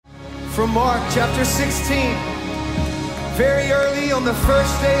from Mark chapter 16. Very early on the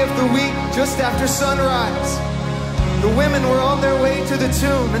first day of the week, just after sunrise, the women were on their way to the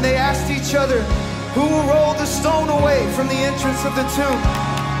tomb, and they asked each other, who will roll the stone away from the entrance of the tomb?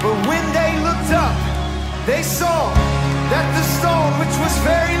 But when they looked up, they saw that the stone, which was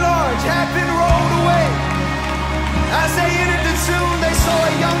very large, had been rolled away. As they entered the tomb, they saw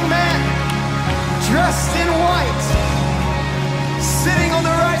a young man dressed in white, sitting on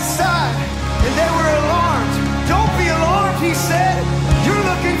the right side, and they were alarmed.